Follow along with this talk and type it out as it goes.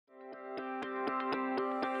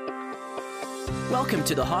Welcome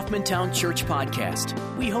to the Hoffmantown Church Podcast.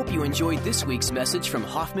 We hope you enjoyed this week's message from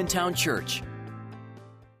Hoffmantown Church.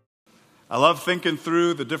 I love thinking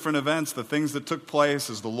through the different events, the things that took place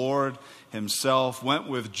as the Lord himself went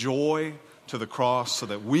with joy to the cross so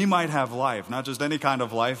that we might have life, not just any kind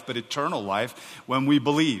of life, but eternal life when we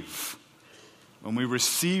believe, when we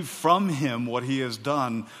receive from him what he has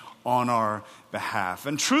done on our behalf.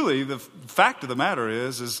 And truly, the fact of the matter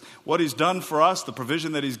is what he's done for us, the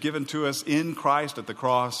provision that he's given to us in Christ at the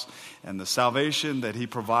cross, and the salvation that he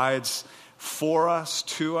provides for us,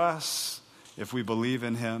 to us, if we believe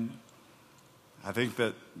in him. I think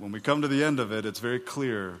that when we come to the end of it, it's very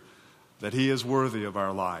clear that he is worthy of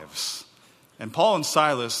our lives. And Paul and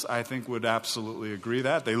Silas, I think, would absolutely agree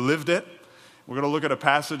that. They lived it. We're going to look at a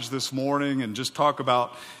passage this morning and just talk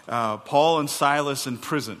about Paul and Silas in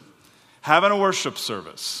prison, having a worship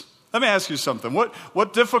service. Let me ask you something.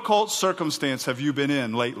 What difficult circumstance have you been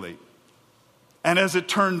in lately? And has it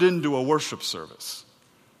turned into a worship service?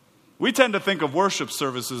 We tend to think of worship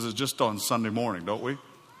services as just on Sunday morning, don't we?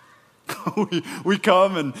 we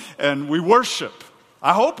come and we worship.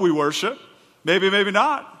 I hope we worship. Maybe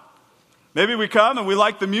not. Maybe we come and we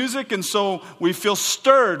like the music, and so we feel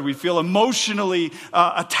stirred. We feel emotionally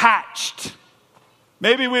attached.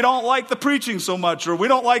 Maybe we don't like the preaching so much, or we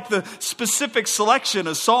don't like the specific selection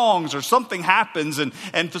of songs, or something happens, and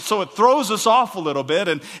so it throws us off a little bit.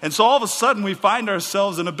 And so all of a sudden we find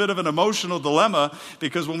ourselves in a bit of an emotional dilemma,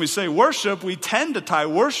 because when we say worship, we tend to tie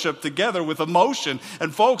worship together with emotion.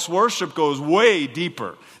 And folks, worship goes way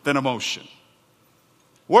deeper than emotion.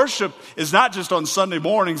 Worship is not just on Sunday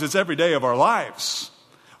mornings, it's every day of our lives.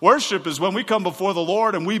 Worship is when we come before the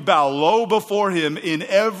Lord and we bow low before him in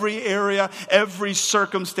every area, every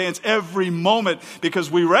circumstance, every moment, because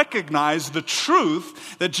we recognize the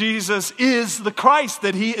truth that Jesus is the Christ,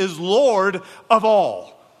 that he is Lord of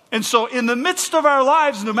all. And so in the midst of our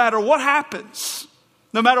lives, no matter what happens,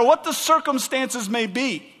 no matter what the circumstances may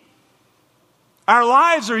be, our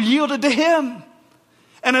lives are yielded to him.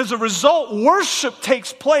 And as a result, worship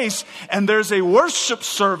takes place, and there's a worship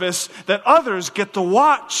service that others get to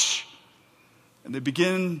watch. And they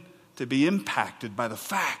begin to be impacted by the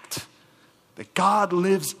fact that God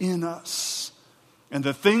lives in us. And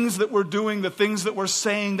the things that we're doing, the things that we're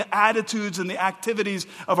saying, the attitudes and the activities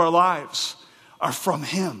of our lives are from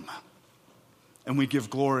him. And we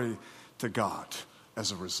give glory to God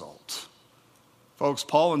as a result. Folks,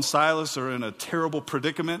 Paul and Silas are in a terrible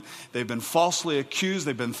predicament. They've been falsely accused.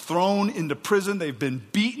 They've been thrown into prison. They've been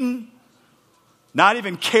beaten, not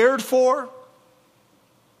even cared for,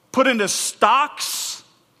 put into stocks.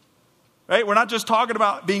 Right? We're not just talking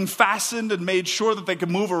about being fastened and made sure that they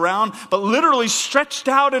can move around, but literally stretched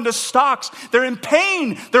out into stocks. They're in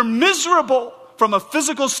pain. They're miserable from a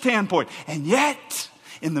physical standpoint. And yet,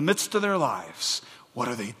 in the midst of their lives, what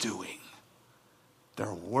are they doing?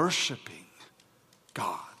 They're worshiping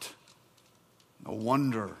God. No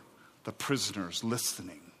wonder the prisoners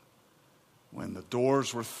listening when the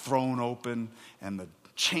doors were thrown open and the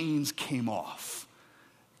chains came off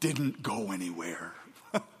didn't go anywhere.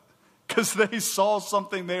 Because they saw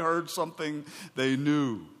something, they heard something they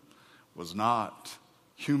knew was not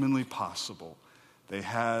humanly possible. They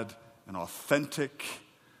had an authentic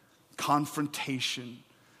confrontation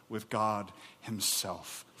with God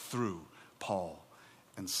himself through Paul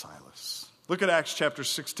and Silas. Look at Acts chapter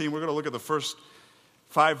 16. We're going to look at the first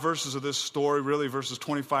 5 verses of this story, really verses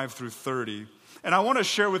 25 through 30. And I want to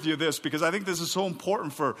share with you this because I think this is so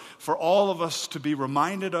important for all of us to be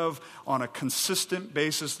reminded of on a consistent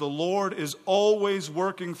basis. The Lord is always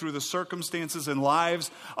working through the circumstances and lives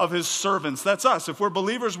of his servants. That's us. If we're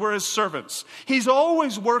believers, we're his servants. He's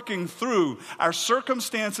always working through our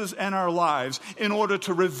circumstances and our lives in order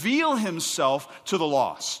to reveal himself to the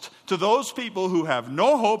lost, to those people who have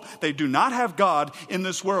no hope. They do not have God in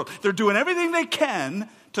this world. They're doing everything they can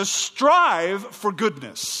to strive for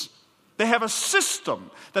goodness. They have a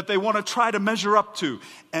system that they want to try to measure up to,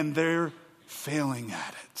 and they're failing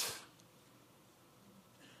at it.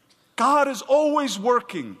 God is always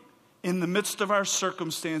working in the midst of our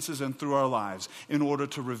circumstances and through our lives in order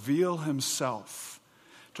to reveal himself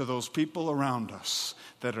to those people around us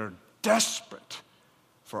that are desperate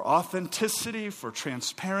for authenticity, for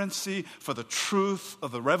transparency, for the truth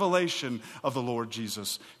of the revelation of the Lord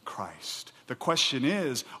Jesus Christ. The question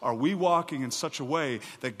is, are we walking in such a way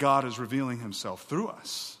that God is revealing himself through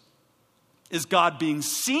us? Is God being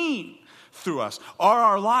seen through us? Are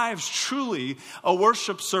our lives truly a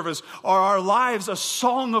worship service? Are our lives a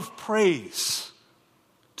song of praise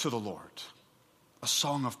to the Lord? A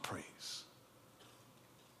song of praise.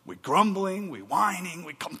 We grumbling, we whining,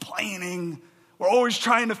 we complaining. We're always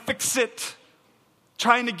trying to fix it.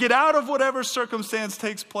 trying to get out of whatever circumstance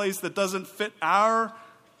takes place that doesn't fit our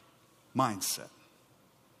mindset?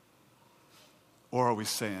 Or are we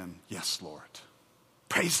saying, yes, Lord,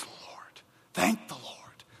 praise the Lord, thank the Lord,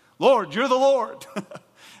 Lord, you're the Lord.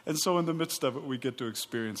 And so in the midst of it, we get to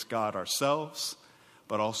experience God ourselves,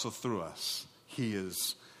 but also through us, he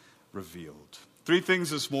is revealed. 3 things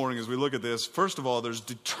this morning as we look at this. First of all, there's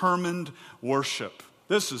determined worship.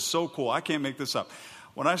 This is so cool. I can't make this up.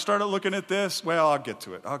 When I started looking at this, well, I'll get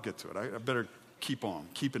to it. I better keeping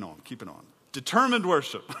on. Determined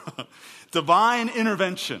worship. Divine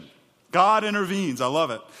intervention. God intervenes. I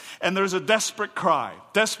love it. And there's a desperate cry.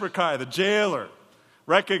 The jailer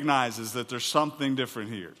recognizes that there's something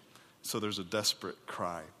different here. So there's a desperate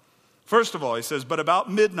cry. First of all, he says, but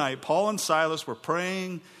about midnight, Paul and Silas were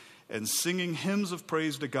praying and singing hymns of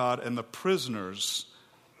praise to God, and the prisoners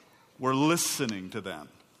were listening to them.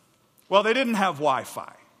 Well, they didn't have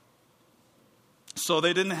Wi-Fi. So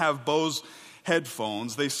they didn't have Bose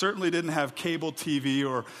headphones. They certainly didn't have cable TV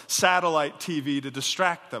or satellite TV to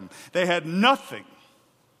distract them. They had nothing.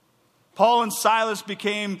 Paul and Silas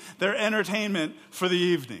became their entertainment for the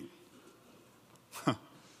evening.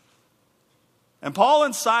 And Paul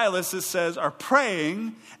and Silas, it says, are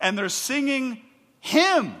praying and they're singing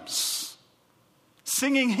hymns.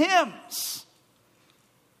 Singing hymns.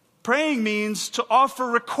 Praying means to offer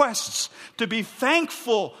requests, to be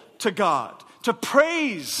thankful to God, to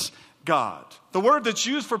praise God. The word that's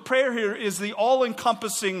used for prayer here is the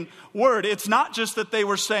all-encompassing word. It's not just that they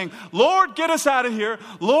were saying, Lord, get us out of here.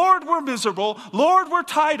 Lord, we're miserable. Lord, we're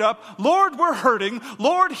tied up. Lord, we're hurting.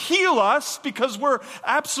 Lord, heal us because we're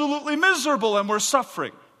absolutely miserable and we're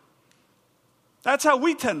suffering. That's how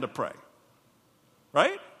we tend to pray,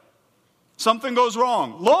 right? Something goes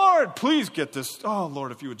wrong. Lord, please get this. Oh,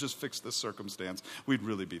 Lord, if you would just fix this circumstance, we'd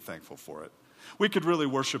really be thankful for it. We could really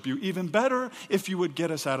worship you even better if you would get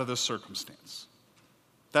us out of this circumstance.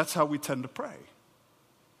 That's how we tend to pray.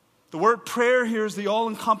 The word prayer here is the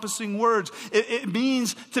all-encompassing words. It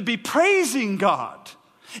means to be praising God.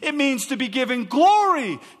 It means to be giving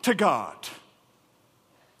glory to God.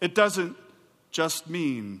 It doesn't just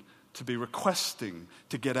mean to be requesting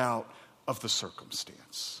to get out of the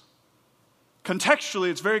circumstance.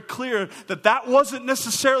 Contextually, it's very clear that that wasn't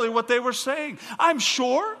necessarily what they were saying. I'm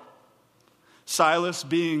sure Silas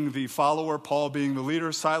being the follower, Paul being the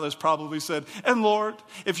leader, Silas probably said, and Lord,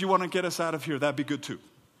 if you want to get us out of here, that'd be good too.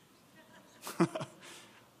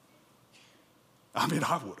 I mean,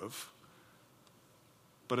 I would have.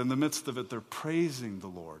 But in the midst of it, they're praising the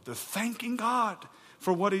Lord. They're thanking God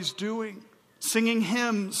for what he's doing. Singing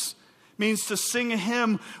hymns means to sing a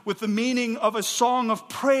hymn with the meaning of a song of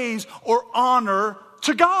praise or honor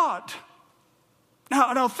to God.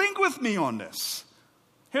 Now think with me on this.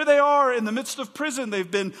 Here they are in the midst of prison. They've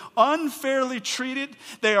been unfairly treated.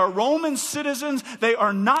 They are Roman citizens. They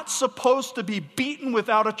are not supposed to be beaten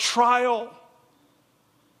without a trial.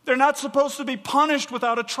 They're not supposed to be punished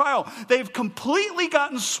without a trial. They've completely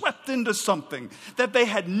gotten swept into something that they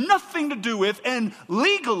had nothing to do with, and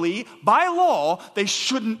legally, by law, they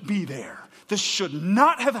shouldn't be there. This should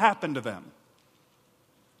not have happened to them.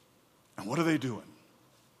 And what are they doing?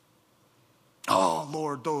 Oh,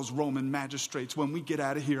 Lord, those Roman magistrates, when we get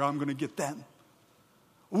out of here, I'm going to get them.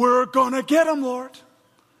 We're going to get them, Lord.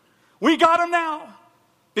 We got them now.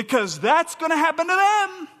 Because that's going to happen to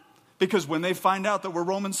them. Because when they find out that we're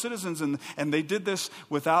Roman citizens and they did this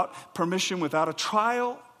without permission, without a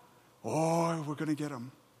trial, oh, we're going to get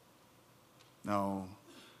them. No.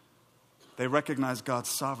 They recognize God's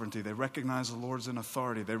sovereignty. They recognize the Lord's in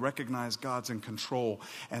authority. They recognize God's in control.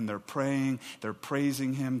 And they're praying, they're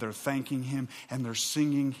praising him, they're thanking him, and they're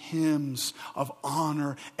singing hymns of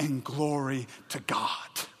honor and glory to God.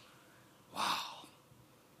 Wow.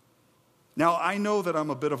 Now, I know that I'm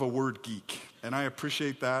a bit of a word geek, and I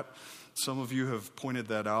appreciate that. Some of you have pointed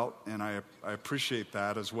that out, and I appreciate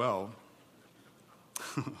that as well.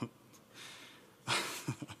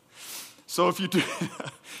 So if you do,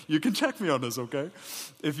 you can check me on this, okay?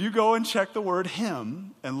 If you go and check the word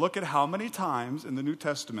hymn and look at how many times in the New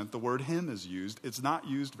Testament the word hymn is used, it's not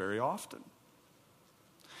used very often.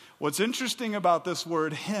 What's interesting about this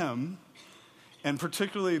word hymn, and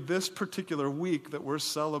particularly this particular week that we're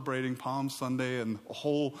celebrating Palm Sunday and a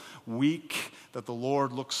whole week that the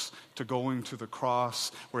Lord looks to going to the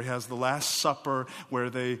cross, where he has the Last Supper, where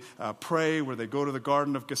they pray, where they go to the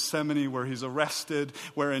Garden of Gethsemane, where he's arrested,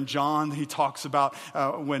 where in John he talks about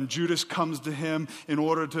when Judas comes to him in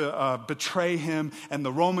order to betray him, and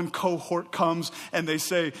the Roman cohort comes and they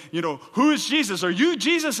say, who is Jesus? Are you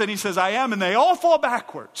Jesus? And he says, I am. And they all fall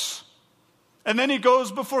backwards. And then he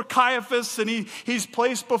goes before Caiaphas, and he's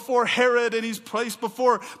placed before Herod, and he's placed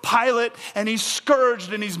before Pilate, and he's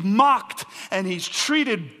scourged, and he's mocked, and he's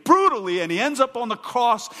treated brutally, and he ends up on the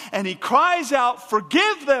cross, and he cries out,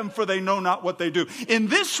 "Forgive them, for they know not what they do." In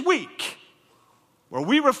this week, where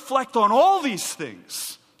we reflect on all these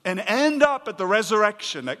things, and end up at the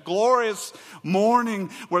resurrection, that glorious morning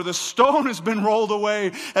where the stone has been rolled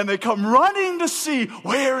away, and they come running to see,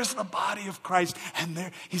 where is the body of Christ? And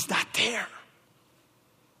there, he's not there.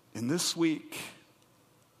 In this week,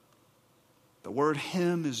 the word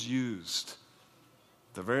hymn is used,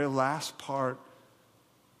 the very last part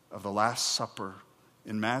of the Last Supper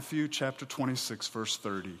in Matthew chapter 26, verse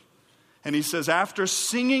 30. And he says, after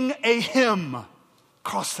singing a hymn,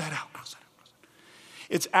 cross that out.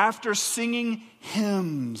 It's after singing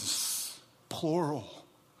hymns, plural.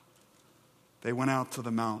 They went out to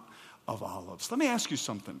the Mount of Olives. Let me ask you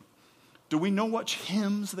something. Do we know what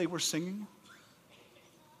hymns they were singing?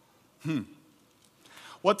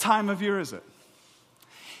 What time of year is it?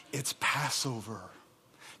 It's Passover.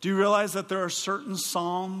 Do you realize that there are certain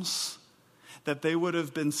psalms that they would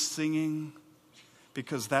have been singing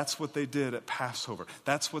because that's what they did at Passover?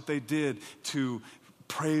 That's what they did to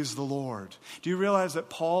praise the Lord. Do you realize that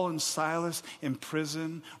Paul and Silas in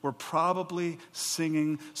prison were probably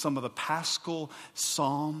singing some of the Paschal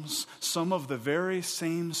Psalms, some of the very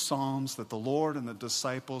same psalms that the Lord and the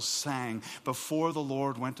disciples sang before the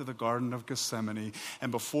Lord went to the Garden of Gethsemane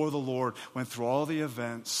and before the Lord went through all the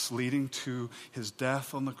events leading to his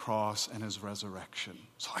death on the cross and his resurrection?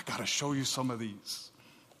 So I got to show you some of these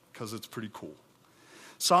because it's pretty cool.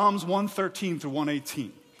 Psalms 113 through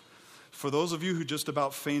 118. For those of you who just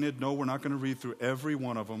about fainted, no, we're not going to read through every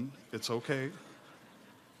one of them. It's okay.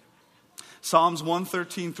 Psalms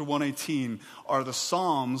 113 through 118 are the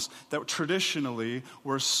psalms that traditionally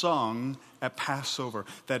were sung at Passover,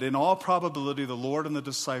 that in all probability the Lord and the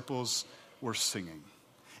disciples were singing.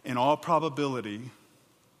 In all probability,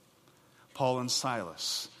 Paul and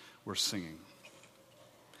Silas were singing.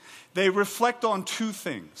 They reflect on two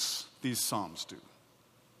things, these psalms do.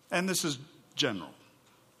 And this is general.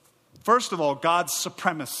 First of all, God's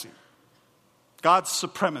supremacy. God's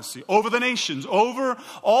supremacy over the nations, over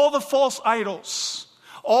all the false idols,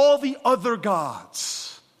 all the other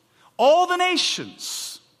gods, all the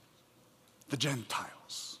nations, the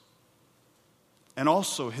Gentiles. And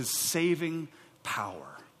also his saving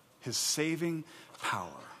power. His saving power.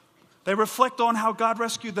 They reflect on how God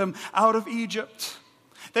rescued them out of Egypt.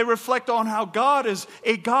 They reflect on how God is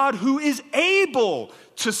a God who is able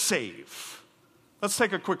to save. Let's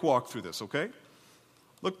take a quick walk through this, okay?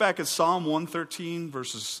 Look back at Psalm 113,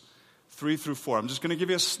 verses 3 through 4. I'm just going to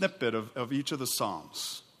give you a snippet of each of the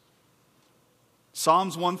Psalms.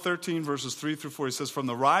 Psalms 113, verses 3 through 4, he says, from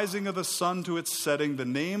the rising of the sun to its setting, the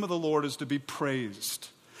name of the Lord is to be praised.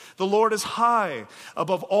 The Lord is high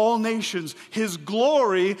above all nations. His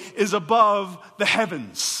glory is above the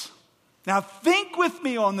heavens. Now think with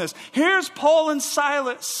me on this. Here's Paul and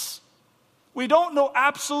Silas. We don't know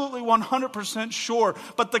absolutely 100% sure,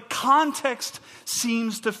 but the context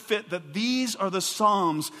seems to fit that these are the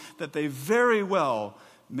psalms that they very well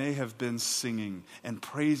may have been singing and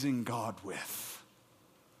praising God with.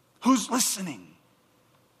 Who's listening?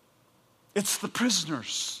 It's the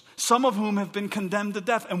prisoners, some of whom have been condemned to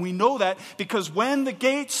death. And we know that because when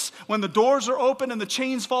the doors are open and the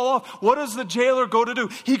chains fall off, what does the jailer go to do?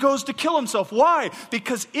 He goes to kill himself. Why?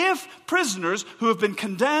 Because if prisoners who have been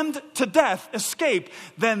condemned to death escape,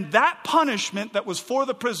 then that punishment that was for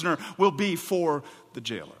the prisoner will be for the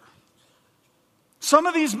jailer. Some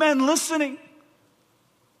of these men listening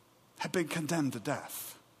have been condemned to death.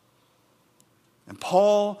 And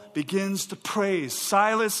Paul begins to praise.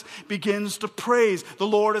 Silas begins to praise. The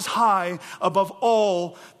Lord is high above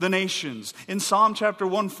all the nations. In Psalm chapter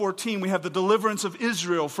 114, we have the deliverance of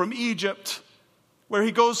Israel from Egypt, where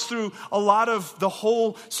he goes through a lot of the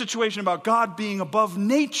whole situation about God being above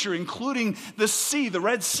nature, including the sea, the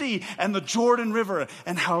Red Sea, and the Jordan River,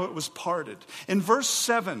 and how it was parted. In verse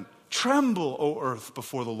 7, tremble, O earth,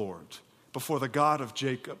 before the Lord, before the God of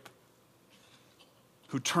Jacob,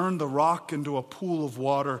 who turned the rock into a pool of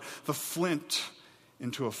water, the flint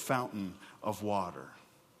into a fountain of water.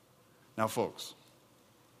 Now, folks,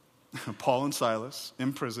 Paul and Silas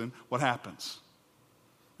in prison, what happens?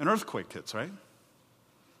 An earthquake hits, right?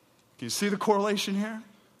 Can you see the correlation here?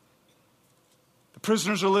 The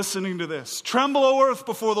prisoners are listening to this. Tremble, O earth,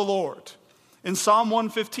 before the Lord. In Psalm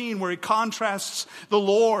 115, where he contrasts the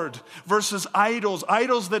Lord versus idols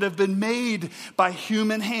that have been made by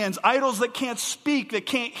human hands, idols that can't speak, that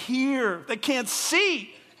can't hear, that can't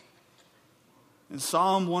see. In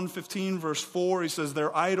Psalm 115, verse 4, he says,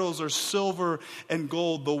 their idols are silver and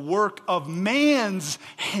gold, the work of man's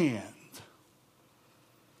hand.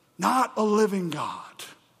 Not a living God.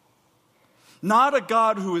 Not a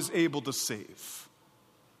God who is able to save.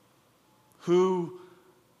 Who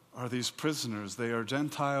are these prisoners? They are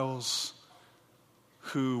Gentiles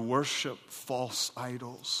who worship false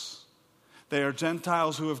idols. They are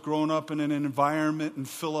Gentiles who have grown up in an environment in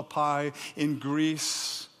Philippi, in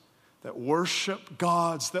Greece, that worship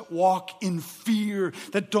gods, that walk in fear,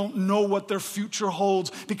 that don't know what their future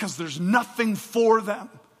holds because there's nothing for them.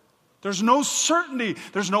 There's no certainty,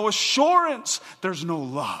 there's no assurance, there's no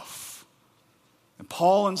love. And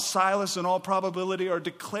Paul and Silas, in all probability, are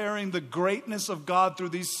declaring the greatness of God through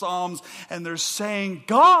these Psalms. And they're saying,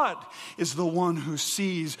 God is the one who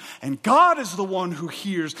sees. And God is the one who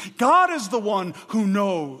hears. God is the one who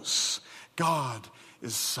knows. God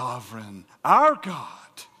is sovereign. Our God,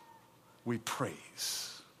 we praise.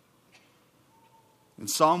 In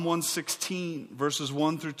Psalm 116, verses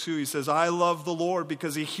 1 through 2, he says, I love the Lord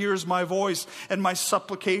because he hears my voice and my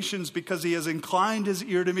supplications because he has inclined his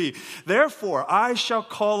ear to me. Therefore, I shall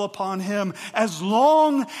call upon him as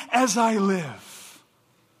long as I live.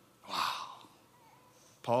 Wow.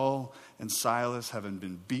 Paul and Silas, having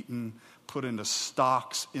been beaten, put into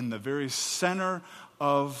stocks in the very center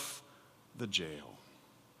of the jail,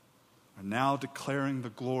 are now declaring the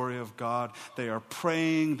glory of God. They are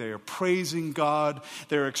praying, they are praising God,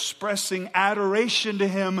 they're expressing adoration to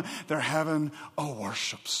him, they're having a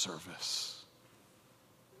worship service.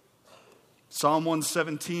 Psalm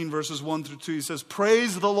 117, verses 1 through 2, he says,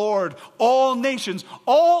 praise the Lord, all nations,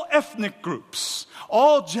 all ethnic groups,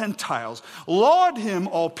 all Gentiles. Laud him,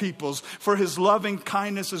 all peoples, for his loving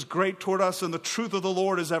kindness is great toward us, and the truth of the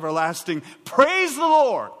Lord is everlasting. Praise the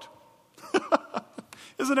Lord.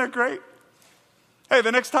 Isn't that great? Hey,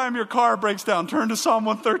 the next time your car breaks down, turn to Psalm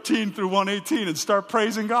 113 through 118 and start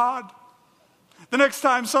praising God. The next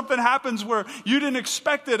time something happens where you didn't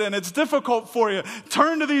expect it and it's difficult for you,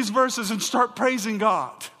 turn to these verses and start praising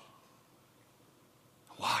God.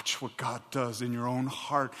 Watch what God does in your own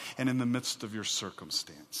heart and in the midst of your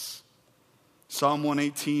circumstance. Psalm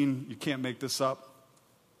 118, you can't make this up.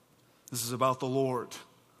 This is about the Lord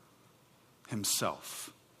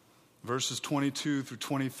himself. Verses 22 through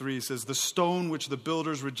 23 says, the stone which the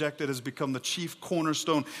builders rejected has become the chief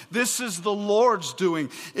cornerstone. This is the Lord's doing.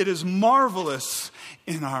 It is marvelous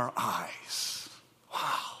in our eyes.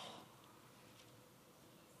 Wow.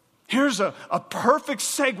 Here's a perfect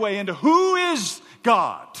segue into who is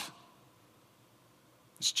God.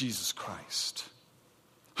 It's Jesus Christ.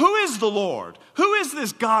 Who is the Lord? Who is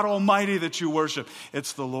this God Almighty that you worship?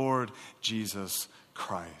 It's the Lord Jesus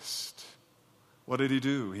Christ. What did he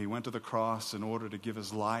do? He went to the cross in order to give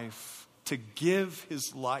his life,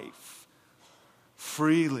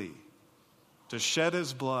 freely, to shed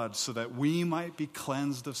his blood so that we might be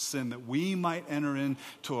cleansed of sin, that we might enter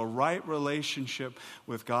into a right relationship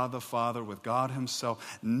with God the Father, with God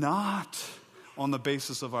himself, not on the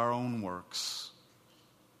basis of our own works,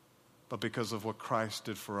 but because of what Christ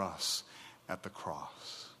did for us at the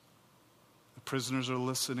cross. Prisoners are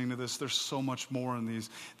listening to this. There's so much more in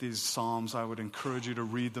these Psalms. I would encourage you to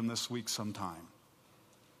read them this week sometime.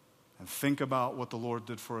 And think about what the Lord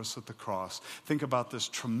did for us at the cross. Think about this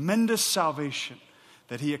tremendous salvation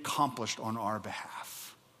that he accomplished on our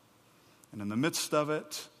behalf. And in the midst of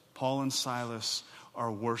it, Paul and Silas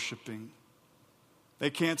are worshiping.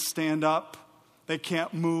 They can't stand up. They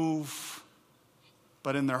can't move.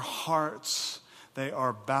 But in their hearts, they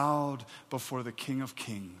are bowed before the King of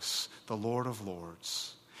Kings, the Lord of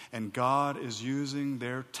Lords. And God is using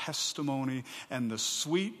their testimony and the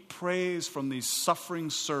sweet praise from these suffering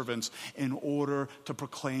servants in order to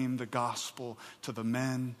proclaim the gospel to the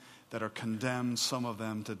men that are condemned, some of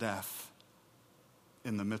them to death,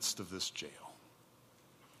 in the midst of this jail.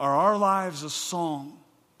 Are our lives a song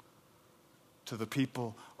to the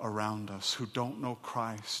people around us who don't know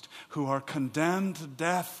Christ, who are condemned to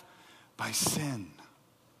death by sin,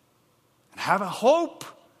 and have a hope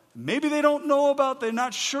maybe they don't know about, they're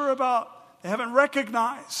not sure about, they haven't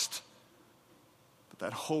recognized, but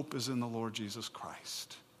that hope is in the Lord Jesus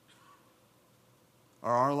Christ?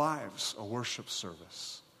 Are our lives a worship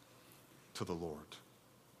service to the Lord?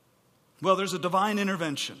 Well, there's a divine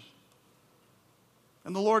intervention,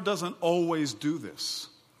 and the Lord doesn't always do this.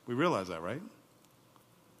 We realize that, right?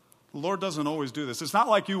 The Lord doesn't always do this. It's not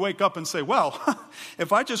like you wake up and say, well,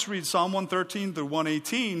 if I just read Psalm 113 through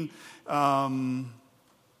 118,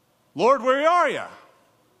 Lord, where are you?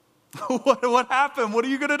 What happened? What are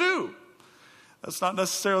you going to do? That's not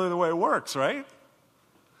necessarily the way it works, right?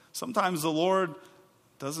 Sometimes the Lord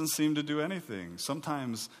doesn't seem to do anything.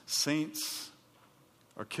 Sometimes saints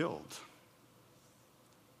are killed.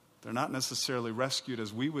 They're not necessarily rescued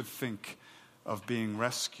as we would think of being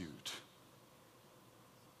rescued.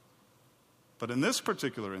 But in this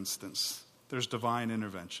particular instance, there's divine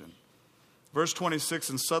intervention. Verse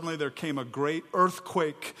 26, and suddenly there came a great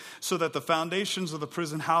earthquake, so that the foundations of the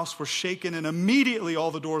prison house were shaken, and immediately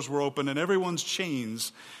all the doors were opened, and everyone's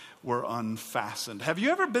chains were unfastened. Have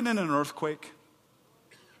you ever been in an earthquake?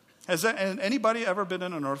 Has anybody ever been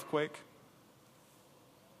in an earthquake?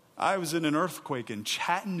 I was in an earthquake in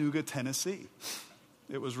Chattanooga, Tennessee.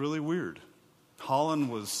 It was really weird.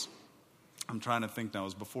 Holland was, I'm trying to think now, it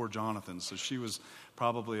was before Jonathan, so she was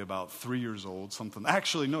probably about 3 years old, something.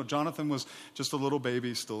 Actually, no, Jonathan was just a little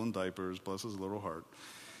baby, still in diapers, bless his little heart.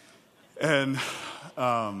 And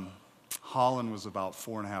Holland was about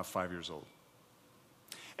 4.5, 5 years old.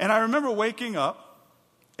 And I remember waking up,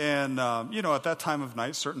 and, at that time of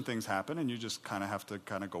night, certain things happen, and you just kind of have to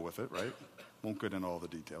go with it, right? Won't get into all the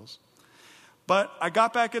details. But I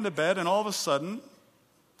got back into bed, and all of a sudden,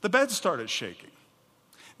 the bed started shaking.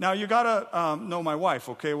 Now, you got to know my wife,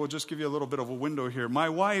 okay? We'll just give you a little bit of a window here. My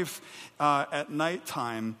wife, at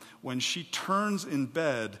nighttime, when she turns in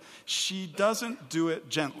bed, she doesn't do it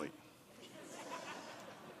gently.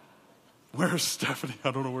 Where's Stephanie? I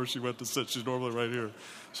don't know where she went to sit. She's normally right here.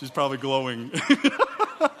 She's probably glowing.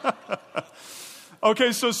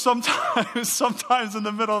 Okay, so sometimes in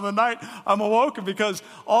the middle of the night, I'm awoken because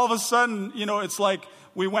all of a sudden, it's like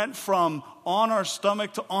we went from on our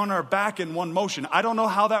stomach to on our back in one motion. I don't know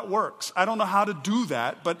how that works. I don't know how to do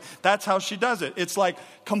that, but that's how she does it. It's like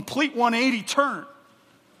complete 180 turn.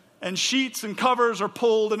 And sheets and covers are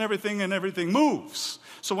pulled and everything moves.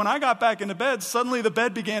 So when I got back into bed, suddenly the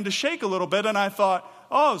bed began to shake a little bit, and I thought,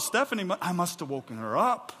 oh, Stephanie, I must have woken her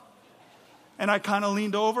up. And I kind of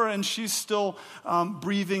leaned over, and she's still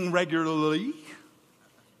breathing regularly.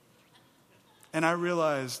 And I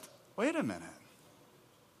realized, wait a minute.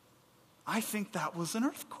 I think that was an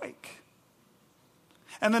earthquake.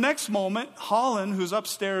 And the next moment, Holland, who's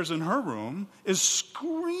upstairs in her room, is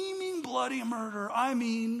screaming bloody murder. I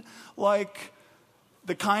mean, like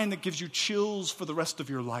the kind that gives you chills for the rest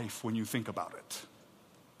of your life when you think about it.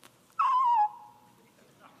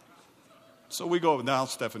 So we go, now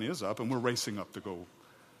Stephanie is up, and we're racing up to go,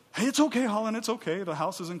 hey, it's okay, Holland, it's okay. The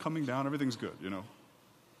house isn't coming down. Everything's good,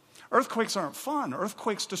 Earthquakes aren't fun.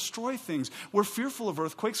 Earthquakes destroy things. We're fearful of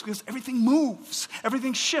earthquakes because everything moves.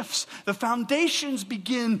 Everything shifts. The foundations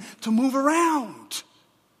begin to move around.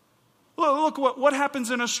 Look what happens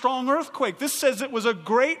in a strong earthquake. This says it was a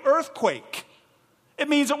great earthquake. It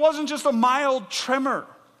means it wasn't just a mild tremor.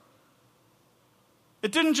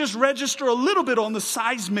 It didn't just register a little bit on the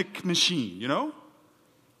seismic machine,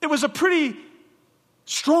 It was a pretty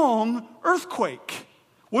strong earthquake.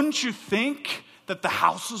 Wouldn't you think that the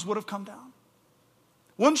houses would have come down?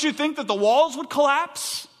 Wouldn't you think that the walls would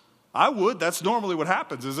collapse? I would. That's normally what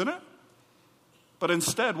happens, isn't it? But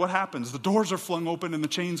instead, what happens? The doors are flung open and the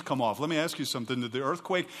chains come off. Let me ask you something. Did the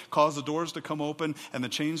earthquake cause the doors to come open and the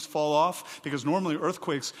chains fall off? Because normally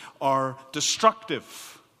earthquakes are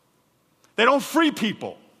destructive. They don't free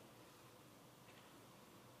people.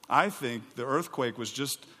 I think the earthquake was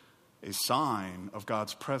just a sign of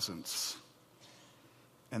God's presence.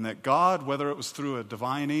 And that God, whether it was through a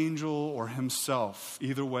divine angel or himself,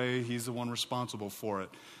 either way, he's the one responsible for it,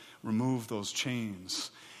 removed those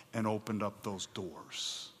chains and opened up those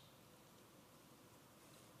doors.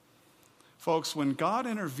 Folks, when God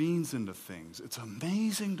intervenes into things, it's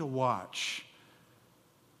amazing to watch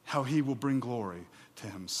how he will bring glory to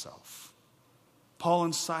himself. Paul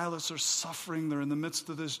and Silas are suffering. They're in the midst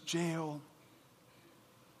of this jail.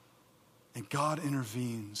 And God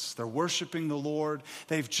intervenes. They're worshiping the Lord.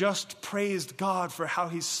 They've just praised God for how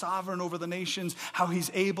he's sovereign over the nations, how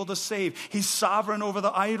he's able to save. He's sovereign over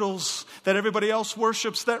the idols that everybody else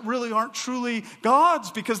worships that really aren't truly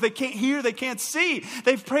God's because they can't hear, they can't see.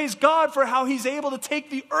 They've praised God for how he's able to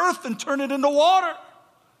take the earth and turn it into water.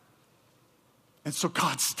 And so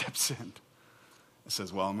God steps in and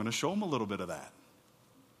says, well, I'm going to show them a little bit of that.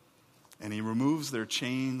 And he removes their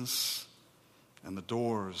chains and the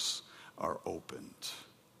doors are opened.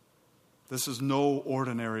 This is no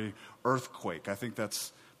ordinary earthquake. I think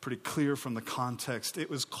that's pretty clear from the context. It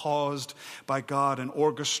was caused by God and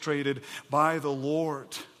orchestrated by the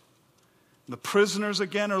Lord. The prisoners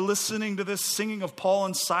again are listening to this singing of Paul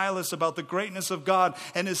and Silas about the greatness of God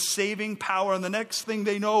and his saving power. And the next thing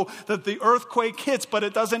they know that the earthquake hits, but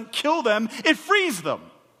it doesn't kill them, it frees them.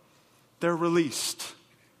 They're released.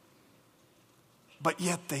 But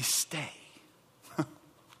yet they stay.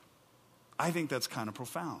 I think that's kind of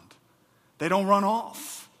profound. They don't run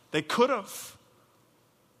off. They could have.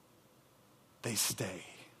 They stay.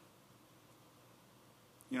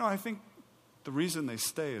 I think the reason they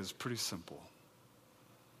stay is pretty simple.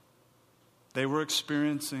 They were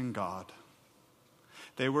experiencing God.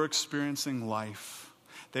 They were experiencing life.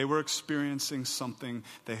 They were experiencing something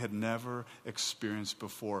they had never experienced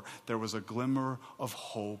before. There was a glimmer of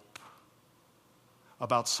hope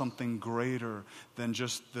about something greater than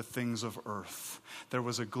just the things of earth. There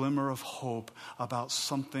was a glimmer of hope about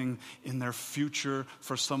something in their future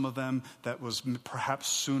for some of them that was perhaps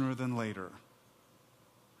sooner than later,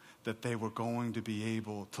 that they were going to be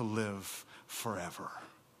able to live forever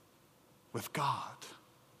with God.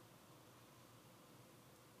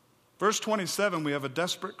 Verse 27, we have a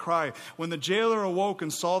desperate cry. When the jailer awoke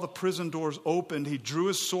and saw the prison doors opened, he drew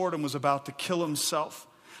his sword and was about to kill himself,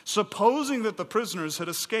 supposing that the prisoners had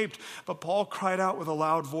escaped. But Paul cried out with a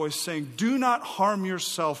loud voice, saying, "Do not harm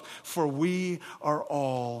yourself, for we are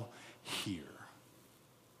all here."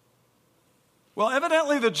 Well,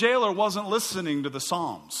 evidently the jailer wasn't listening to the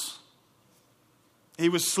Psalms. He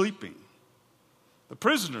was sleeping. The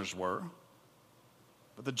prisoners were.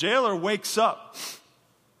 But the jailer wakes up.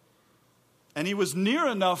 And he was near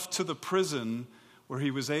enough to the prison where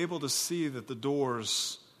he was able to see that the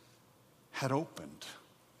doors had opened.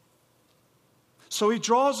 So he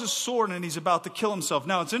draws his sword and he's about to kill himself.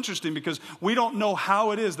 Now it's interesting because we don't know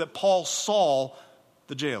how it is that Paul saw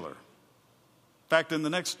the jailer. In fact, in the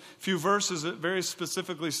next few verses, it very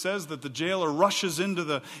specifically says that the jailer rushes into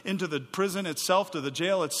the prison itself, to the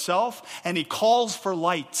jail itself, and he calls for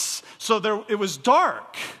lights. So it was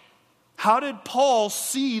dark. How did Paul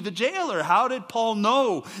see the jailer? How did Paul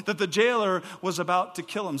know that the jailer was about to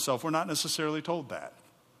kill himself? We're not necessarily told that.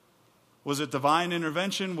 Was it divine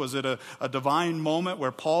intervention? Was it a divine moment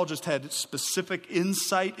where Paul just had specific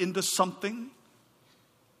insight into something?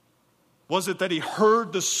 Was it that he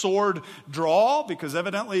heard the sword draw? Because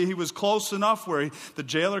evidently he was close enough where the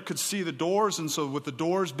jailer could see the doors, and so with the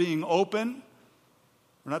doors being open,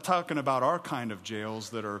 we're not talking about our kind of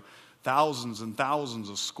jails that are thousands and thousands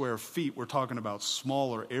of square feet. We're talking about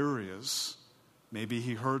smaller areas. Maybe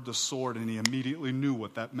he heard the sword and he immediately knew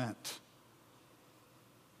what that meant.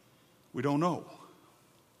 We don't know.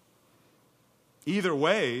 Either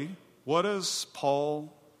way, what does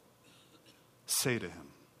Paul say to him?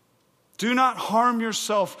 Do not harm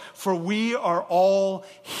yourself, for we are all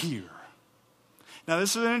here. Now,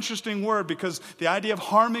 this is an interesting word because the idea of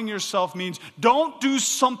harming yourself means don't do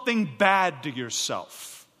something bad to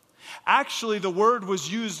yourself. Actually, the word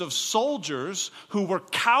was used of soldiers who were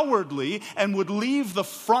cowardly and would leave the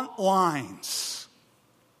front lines.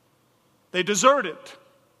 They deserted.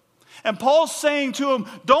 And Paul's saying to him,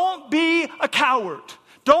 don't be a coward.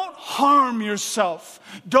 Don't harm yourself.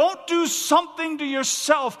 Don't do something to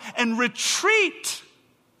yourself and retreat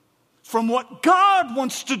from what God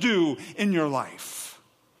wants to do in your life.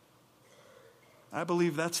 I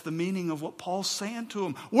believe that's the meaning of what Paul's saying to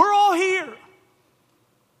him. We're all here.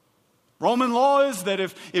 Roman law is that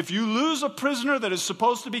if you lose a prisoner that is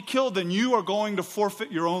supposed to be killed, then you are going to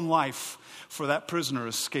forfeit your own life for that prisoner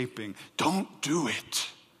escaping. Don't do it.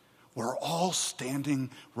 We're all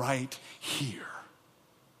standing right here.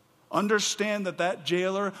 Understand that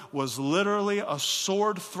jailer was literally a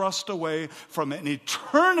sword thrust away from an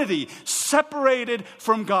eternity separated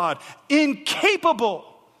from God, incapable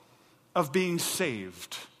of being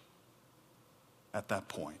saved at that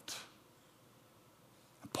point.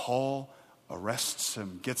 And Paul arrests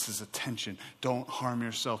him, gets his attention. Don't harm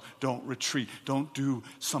yourself. Don't retreat. Don't do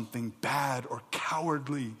something bad or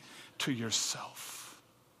cowardly to yourself.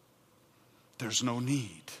 There's no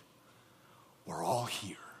need. We're all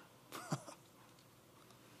here.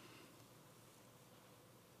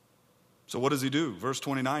 So what does he do? Verse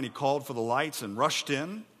 29, he called for the lights and rushed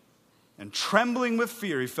in, and trembling with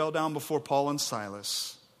fear, he fell down before Paul and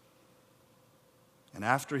Silas. And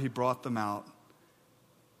after he brought them out,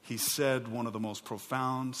 he said one of the most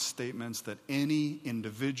profound statements that any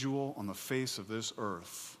individual on the face of this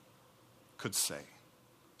earth could say.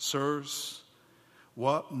 Sirs,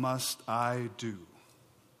 what must I do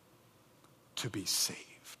to be saved?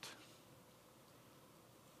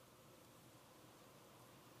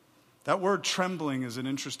 That word trembling is an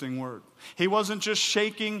interesting word. He wasn't just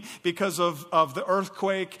shaking because of the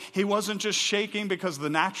earthquake. He wasn't just shaking because of the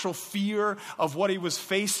natural fear of what he was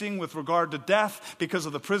facing with regard to death, because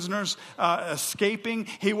of the prisoners escaping.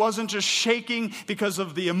 He wasn't just shaking because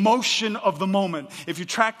of the emotion of the moment. If you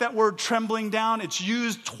track that word trembling down, it's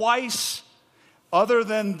used twice other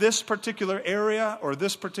than this particular area or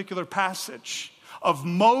this particular passage. of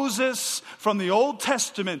Moses from the Old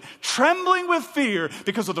Testament trembling with fear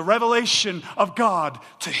because of the revelation of God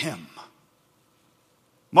to him.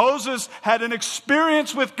 Moses had an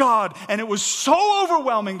experience with God, and it was so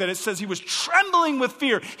overwhelming that it says he was trembling with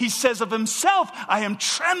fear. He says of himself, I am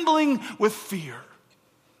trembling with fear.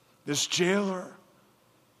 This jailer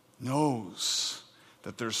knows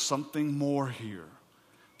that there's something more here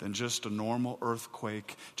than just a normal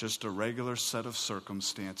earthquake, just a regular set of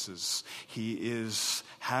circumstances. He is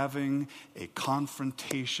having a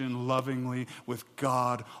confrontation lovingly with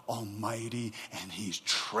God Almighty, and he's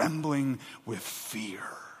trembling with fear.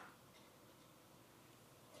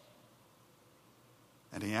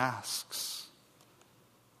 And he asks,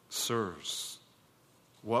 Sirs,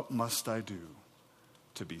 what must I do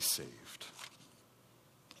to be saved?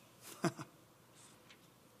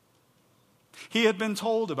 He had been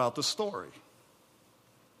told about the story.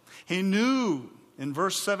 He knew in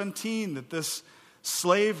verse 17 that this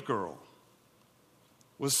slave girl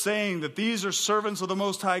was saying that these are servants of the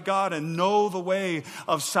Most High God and know the way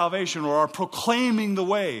of salvation, or are proclaiming the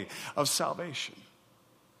way of salvation.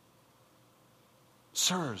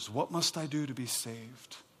 Sirs, what must I do to be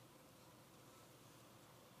saved?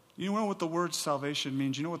 You know what the word salvation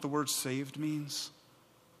means? You know what the word saved means?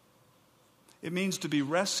 It means to be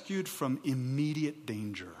rescued from immediate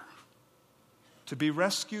danger. To be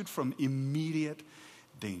rescued from immediate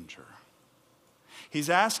danger. He's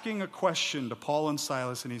asking a question to Paul and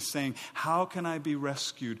Silas, and he's saying, how can I be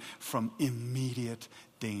rescued from immediate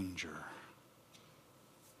danger?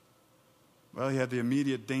 Well, he had the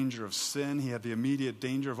immediate danger of sin. He had the immediate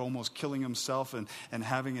danger of almost killing himself and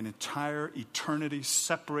having an entire eternity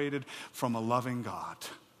separated from a loving God.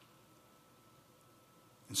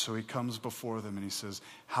 And so he comes before them and he says,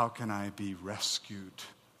 how can I be rescued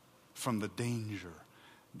from the danger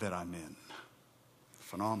that I'm in?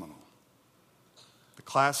 Phenomenal. The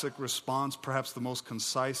classic response, perhaps the most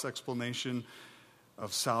concise explanation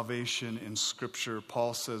of salvation in Scripture,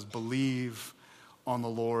 Paul says, believe on the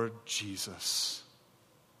Lord Jesus.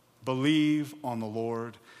 Believe on the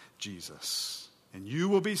Lord Jesus. And you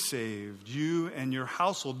will be saved, you and your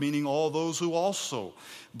household, meaning all those who also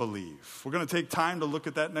believe. We're going to take time to look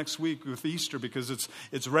at that next week with Easter, because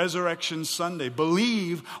it's Resurrection Sunday.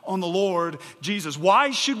 Believe on the Lord Jesus.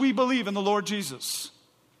 Why should we believe in the Lord Jesus?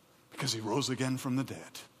 Because he rose again from the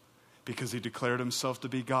dead. Because he declared himself to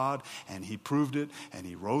be God, and he proved it, and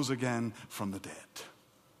he rose again from the dead.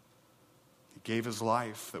 He gave his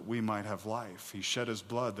life that we might have life. He shed his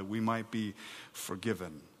blood that we might be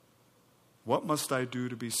forgiven. What must I do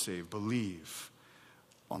to be saved? Believe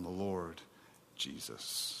on the Lord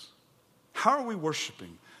Jesus. How are we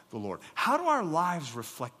worshiping the Lord? How do our lives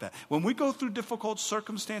reflect that? When we go through difficult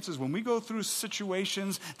circumstances, when we go through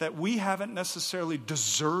situations that we haven't necessarily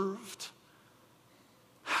deserved,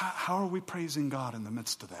 how are we praising God in the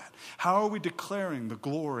midst of that? How are we declaring the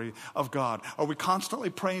glory of God? Are we constantly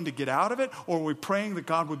praying to get out of it, or are we praying that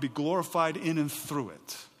God would be glorified in and through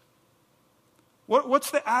it? What's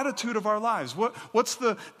the attitude of our lives? What's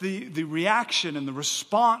the reaction and the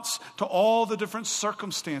response to all the different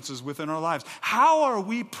circumstances within our lives? How are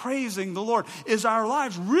we praising the Lord? Is our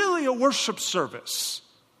lives really a worship service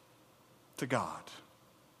to God?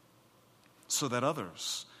 So that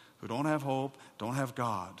others who don't have hope, don't have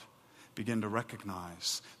God, begin to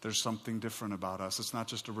recognize there's something different about us. It's not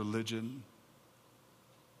just a religion,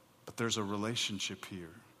 but there's a relationship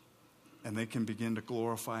here. And they can begin to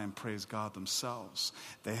glorify and praise God themselves.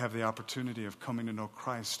 They have the opportunity of coming to know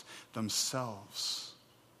Christ themselves.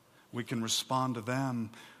 We can respond to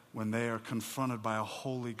them when they are confronted by a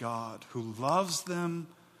holy God who loves them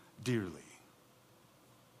dearly.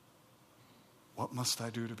 What must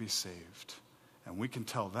I do to be saved? And we can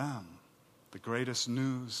tell them the greatest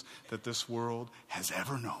news that this world has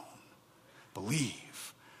ever known.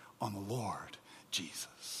 Believe on the Lord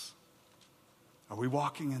Jesus. Are we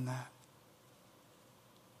walking in that?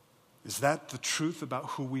 Is that the truth about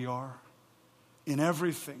who we are? In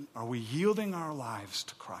everything, are we yielding our lives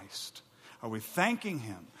to Christ? Are we thanking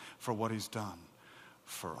him for what he's done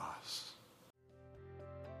for us?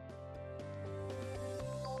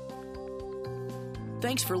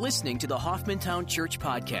 Thanks for listening to the Hoffmantown Church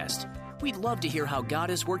Podcast. We'd love to hear how God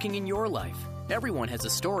is working in your life. Everyone has a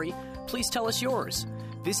story. Please tell us yours.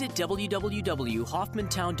 Visit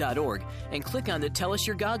www.hoffmantown.org and click on the Tell Us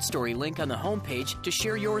Your God Story link on the homepage to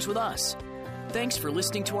share yours with us. Thanks for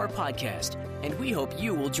listening to our podcast, and we hope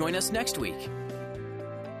you will join us next week.